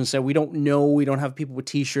Spurgeon said, we don't know, we don't have people with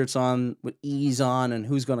t-shirts on, with E's on, and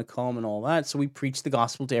who's going to come and all that, so we preach the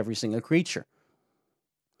gospel to every single creature.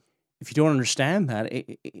 If you don't understand that,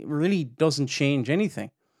 it really doesn't change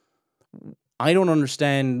anything. I don't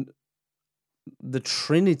understand the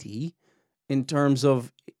Trinity in terms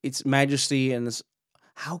of its majesty and its,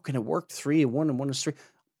 how can it work 3 and 1 and 1 is 3?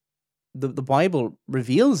 The Bible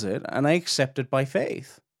reveals it, and I accept it by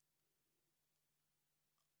faith.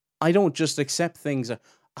 I don't just accept things.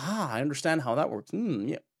 I understand how that works.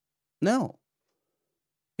 Yeah. No.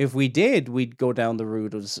 If we did, we'd go down the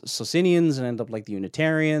route of Socinians and end up like the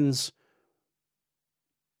Unitarians.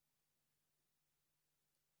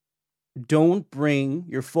 Don't bring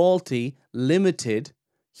your faulty, limited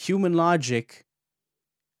human logic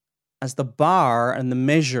as the bar and the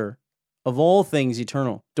measure of all things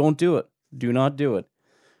eternal. Don't do it. Do not do it.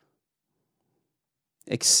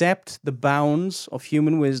 Accept the bounds of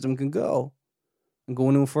human wisdom can go, and go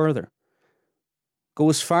no further. Go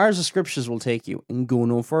as far as the scriptures will take you, and go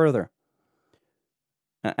no further.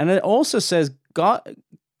 And it also says God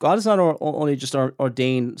has not only just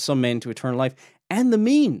ordained some men to eternal life, and the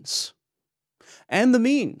means. And the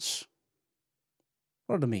means.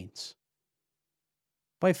 What are the means?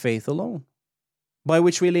 By faith alone, by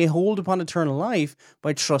which we lay hold upon eternal life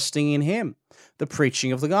by trusting in Him, the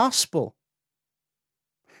preaching of the gospel,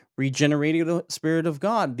 regenerating the Spirit of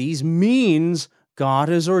God. These means God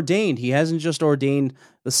has ordained. He hasn't just ordained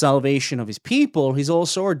the salvation of His people, He's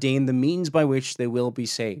also ordained the means by which they will be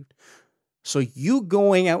saved. So you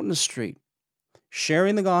going out in the street,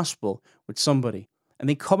 sharing the gospel with somebody, and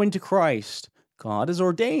they coming to Christ, God has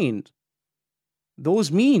ordained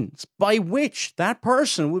those means by which that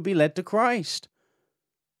person would be led to Christ.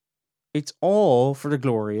 It's all for the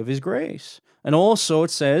glory of His grace. And also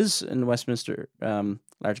it says in the Westminster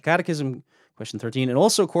Larger Catechism, question 13, and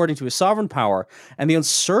also according to His sovereign power and the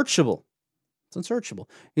unsearchable,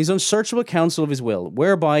 His unsearchable counsel of His will,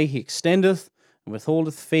 whereby He extendeth and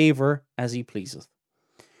withholdeth favor as He pleaseth.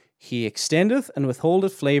 He extendeth and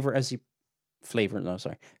withholdeth favor as He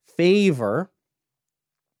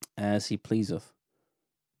pleaseth.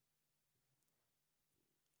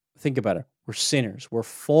 Think about it. We're sinners. We're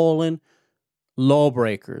fallen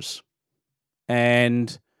lawbreakers.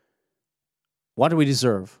 And what do we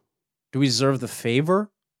deserve? Do we deserve the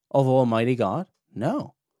favor of Almighty God?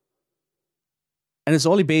 No. And it's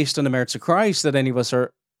only based on the merits of Christ that any of us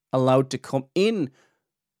are allowed to come in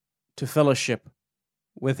to fellowship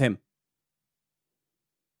with Him.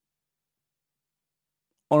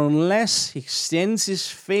 Unless He extends His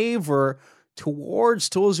favor towards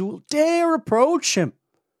those who will dare approach Him,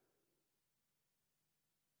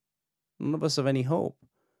 none of us have any hope.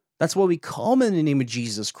 That's why we come in the name of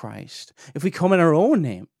Jesus Christ. If we come in our own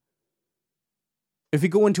name, if we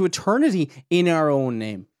go into eternity in our own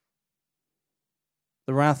name,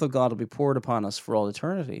 the wrath of God will be poured upon us for all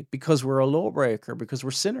eternity because we're a lawbreaker, because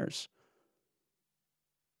we're sinners,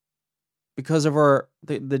 because of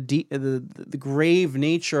the grave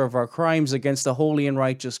nature of our crimes against the holy and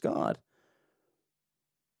righteous God.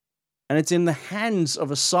 And it's in the hands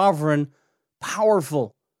of a sovereign,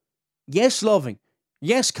 powerful, yes, loving,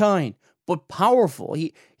 yes, kind, but powerful.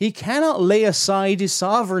 He cannot lay aside His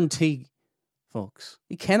sovereignty, folks.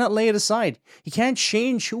 He cannot lay it aside. He can't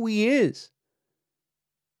change who He is.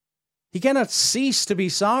 He cannot cease to be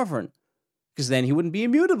sovereign, because then He wouldn't be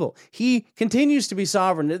immutable. He continues to be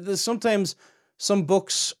sovereign. There's sometimes some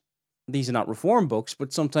books, these are not Reformed books,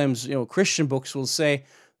 but sometimes Christian books will say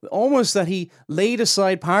almost that He laid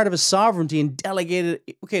aside part of His sovereignty and delegated,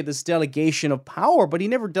 this delegation of power, but He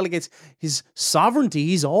never delegates His sovereignty.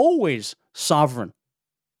 He's always sovereign.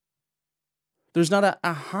 There's not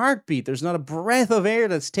a heartbeat, there's not a breath of air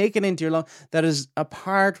that's taken into your lung that is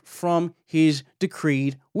apart from His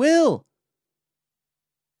decreed will.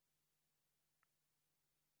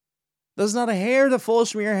 There's not a hair that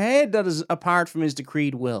falls from your head that is apart from His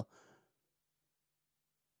decreed will.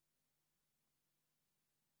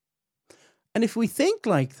 And if we think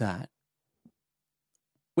like that,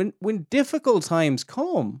 when difficult times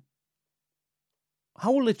come,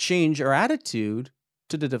 how will it change our attitude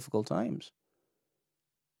to the difficult times?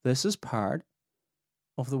 This is part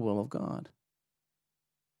of the will of God.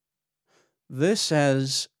 Is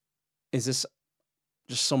this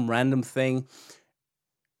just some random thing?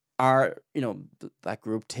 That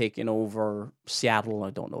group taking over Seattle, I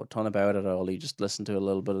don't know a ton about it. I only just listened to a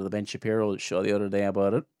little bit of the Ben Shapiro show the other day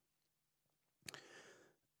about it.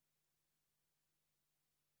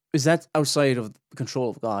 Is that outside of the control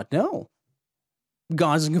of God? No.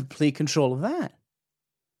 God's in complete control of that.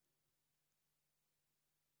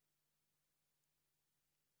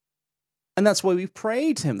 And that's why we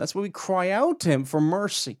pray to Him. That's why we cry out to Him for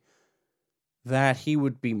mercy. That He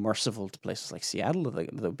would be merciful to places like Seattle, that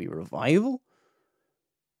there would be revival.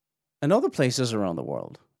 And other places around the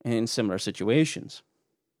world in similar situations.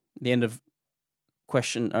 The end of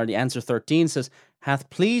the answer 13 says, hath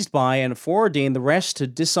pleased by and foreordained the rest to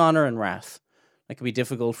dishonor and wrath. That can be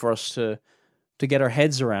difficult for us to get our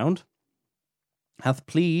heads around. hath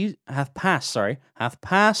passed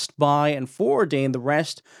by and foreordained the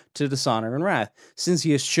rest to dishonor and wrath. Since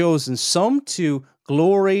he has chosen some to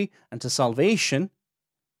glory and to salvation,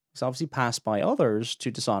 he's obviously passed by others to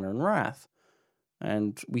dishonor and wrath.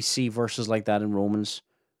 And we see verses like that in Romans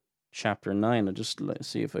chapter 9. I'll just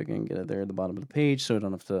see if I can get it there at the bottom of the page so I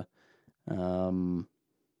don't have to...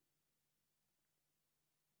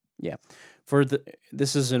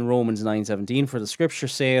 This is in Romans 9:17. For the scripture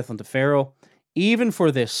saith unto Pharaoh, even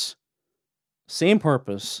for this same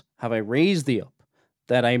purpose have I raised thee up,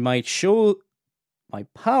 that I might show my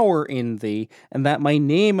power in thee, and that my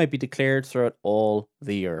name might be declared throughout all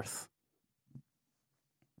the earth.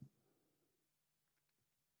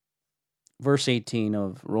 Verse 18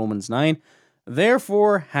 of Romans 9.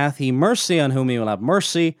 Therefore hath he mercy on whom he will have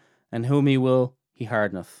mercy, and whom he will he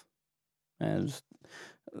hardeneth. And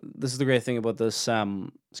this is the great thing about this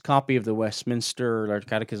copy of the Westminster Large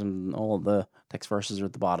Catechism. All the text verses are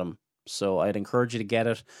at the bottom, so I'd encourage you to get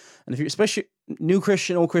it. And if you're especially new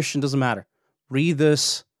Christian, old Christian, doesn't matter. Read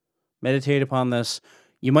this, meditate upon this.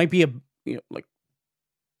 You might be you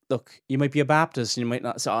might be a Baptist, and you might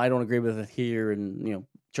not say, I don't agree with it here, and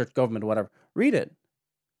church government or whatever. Read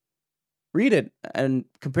it, and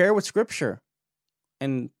compare with Scripture,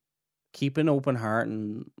 and keep an open heart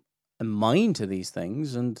and a mind to these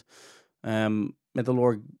things, and may the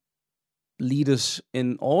Lord lead us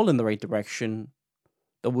in the right direction,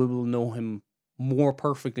 that we will know Him more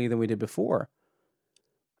perfectly than we did before.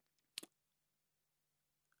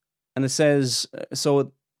 And it says,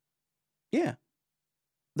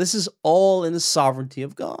 this is all in the sovereignty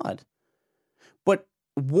of God. But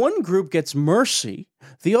one group gets mercy,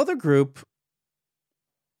 the other group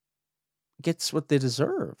gets what they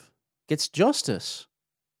deserve, gets justice.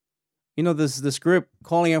 There's this group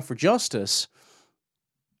calling out for justice.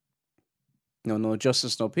 No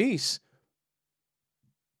justice, no peace.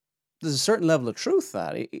 There's a certain level of truth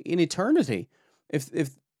that in eternity,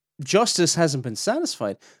 if justice hasn't been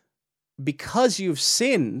satisfied, because you've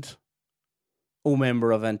sinned, O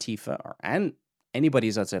member of Antifa, and anybody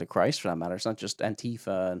who's outside of Christ for that matter, it's not just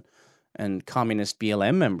Antifa and communist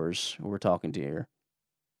BLM members who we're talking to here,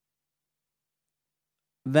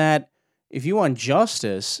 that if you want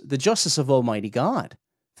justice, the justice of Almighty God,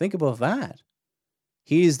 think about that.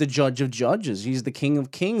 He is the judge of judges. He's the King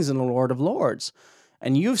of kings and the Lord of lords.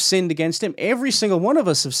 And you've sinned against Him. Every single one of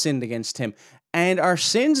us have sinned against Him. And our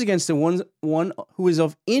sins against the one who is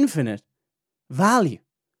of infinite value.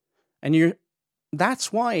 And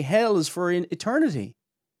that's why hell is for eternity.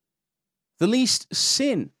 The least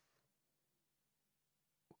sin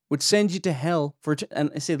would send you to hell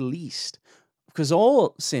and I say the least, because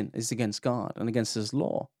all sin is against God and against His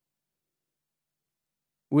law.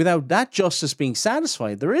 Without that justice being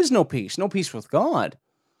satisfied, there is no peace with God.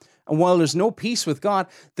 And while there's no peace with God,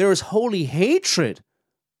 there is holy hatred.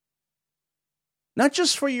 Not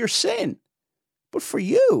just for your sin, but for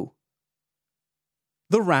you.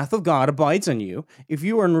 The wrath of God abides on you if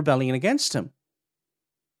you are in rebellion against Him.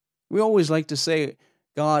 We always like to say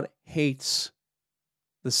God hates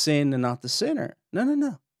the sin and not the sinner.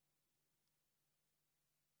 No.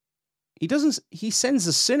 He sends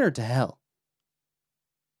the sinner to hell.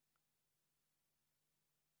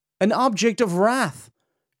 An object of wrath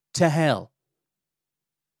to hell.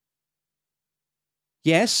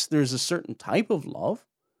 Yes, there's a certain type of love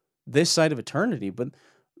this side of eternity, but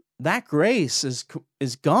that grace is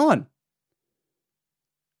gone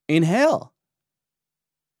in hell.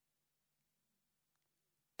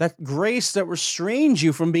 That grace that restrains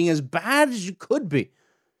you from being as bad as you could be.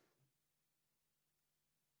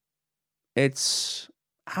 It's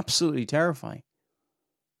absolutely terrifying.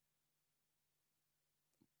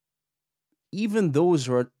 Even those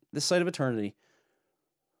who are at this side of eternity,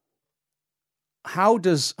 how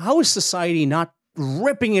is society not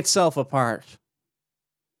ripping itself apart?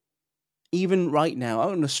 Even right now,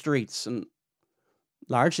 out in the streets, and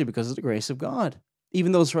largely because of the grace of God.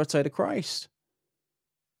 Even those who are outside of Christ.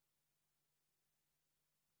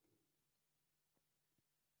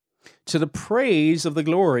 To the praise of the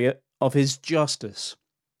glory of His justice.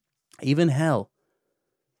 Even hell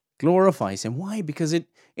glorifies Him. Why? Because it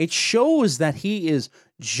shows that He is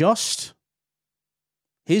just.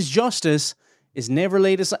 His justice is never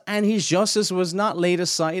laid aside, and His justice was not laid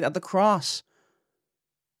aside at the cross.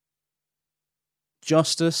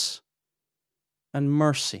 Justice and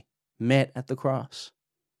mercy met at the cross.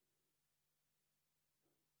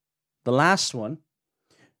 The last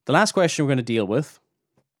question we're going to deal with,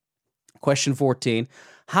 question 14,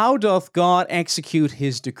 how doth God execute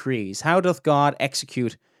His decrees? How doth God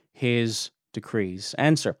execute His decrees?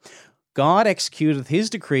 Answer, God executeth his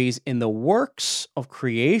decrees in the works of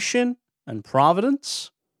creation and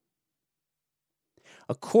providence,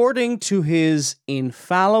 according to his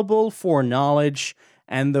infallible foreknowledge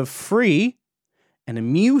and the free and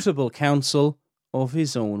immutable counsel of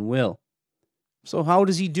his own will. So how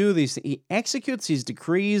does he do these things? He executes his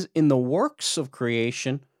decrees in the works of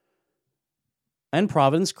creation and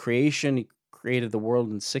providence. Creation, he created the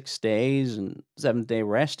world in 6 days and 7th day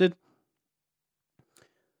rested.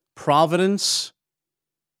 Providence,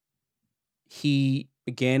 he,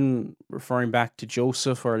 again, referring back to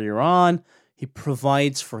Joseph earlier on, he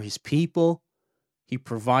provides for his people. He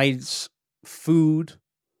provides food,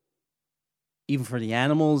 even for the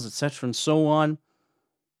animals, etc., and so on.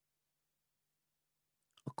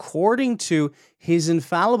 According to his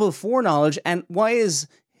infallible foreknowledge. And why is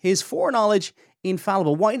his foreknowledge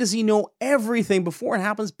infallible? Why does he know everything before it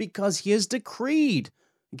happens? Because he has decreed.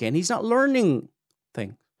 Again, he's not learning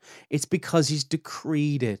things. It's because he's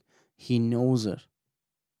decreed it. He knows it.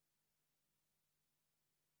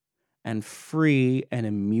 And free and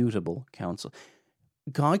immutable counsel.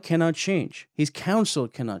 God cannot change. His counsel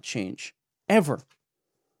cannot change. Ever.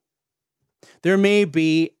 There may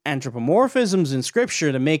be anthropomorphisms in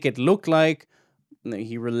Scripture to make it look like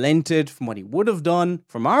he relented from what he would have done.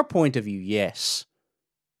 From our point of view, yes.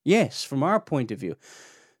 Yes, from our point of view.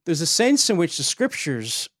 There's a sense in which the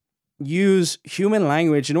Scriptures use human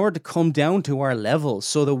language in order to come down to our level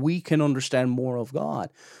so that we can understand more of God.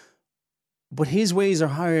 But his ways are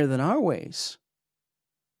higher than our ways.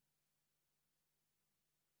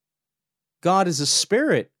 God is a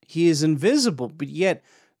spirit. He is invisible, but yet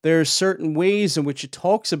there are certain ways in which it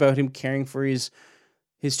talks about him caring for his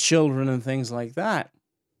children and things like that.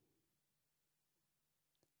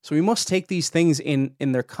 So we must take these things in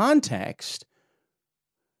their context.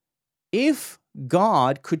 If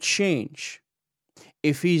God could change,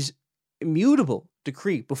 if he's immutable,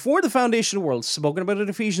 decree, before the foundation of the world, spoken about in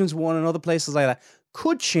Ephesians 1 and other places like that,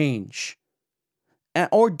 could change,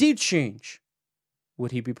 or did change,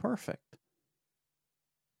 would he be perfect?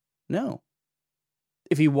 No.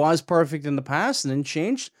 If he was perfect in the past and then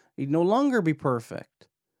changed, he'd no longer be perfect.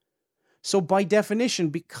 So by definition,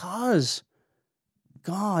 because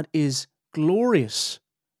God is glorious,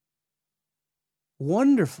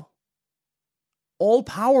 wonderful,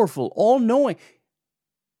 all-powerful, all-knowing,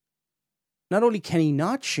 not only can he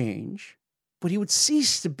not change, but he would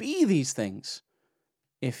cease to be these things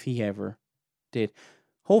if he ever did.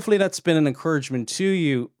 Hopefully that's been an encouragement to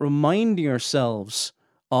you, reminding yourselves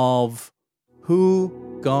of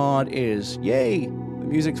who God is. Yay! The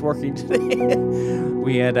music's working today.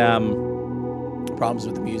 We had problems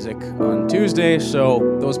with the music on Tuesday,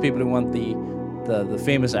 so those people who want the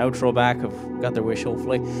famous outro back have got their wish,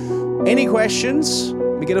 hopefully. Any questions?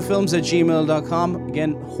 MegiddoFilms@gmail.com.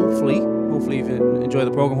 Again, hopefully you've enjoyed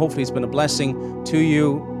the program. Hopefully it's been a blessing to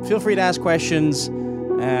you. Feel free to ask questions.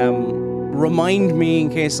 Remind me in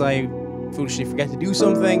case I foolishly forget to do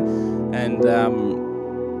something,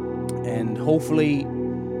 and hopefully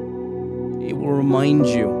it will remind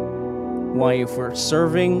you why, if we're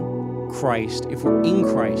serving Christ, if we're in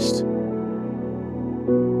Christ,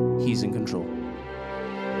 he's in control.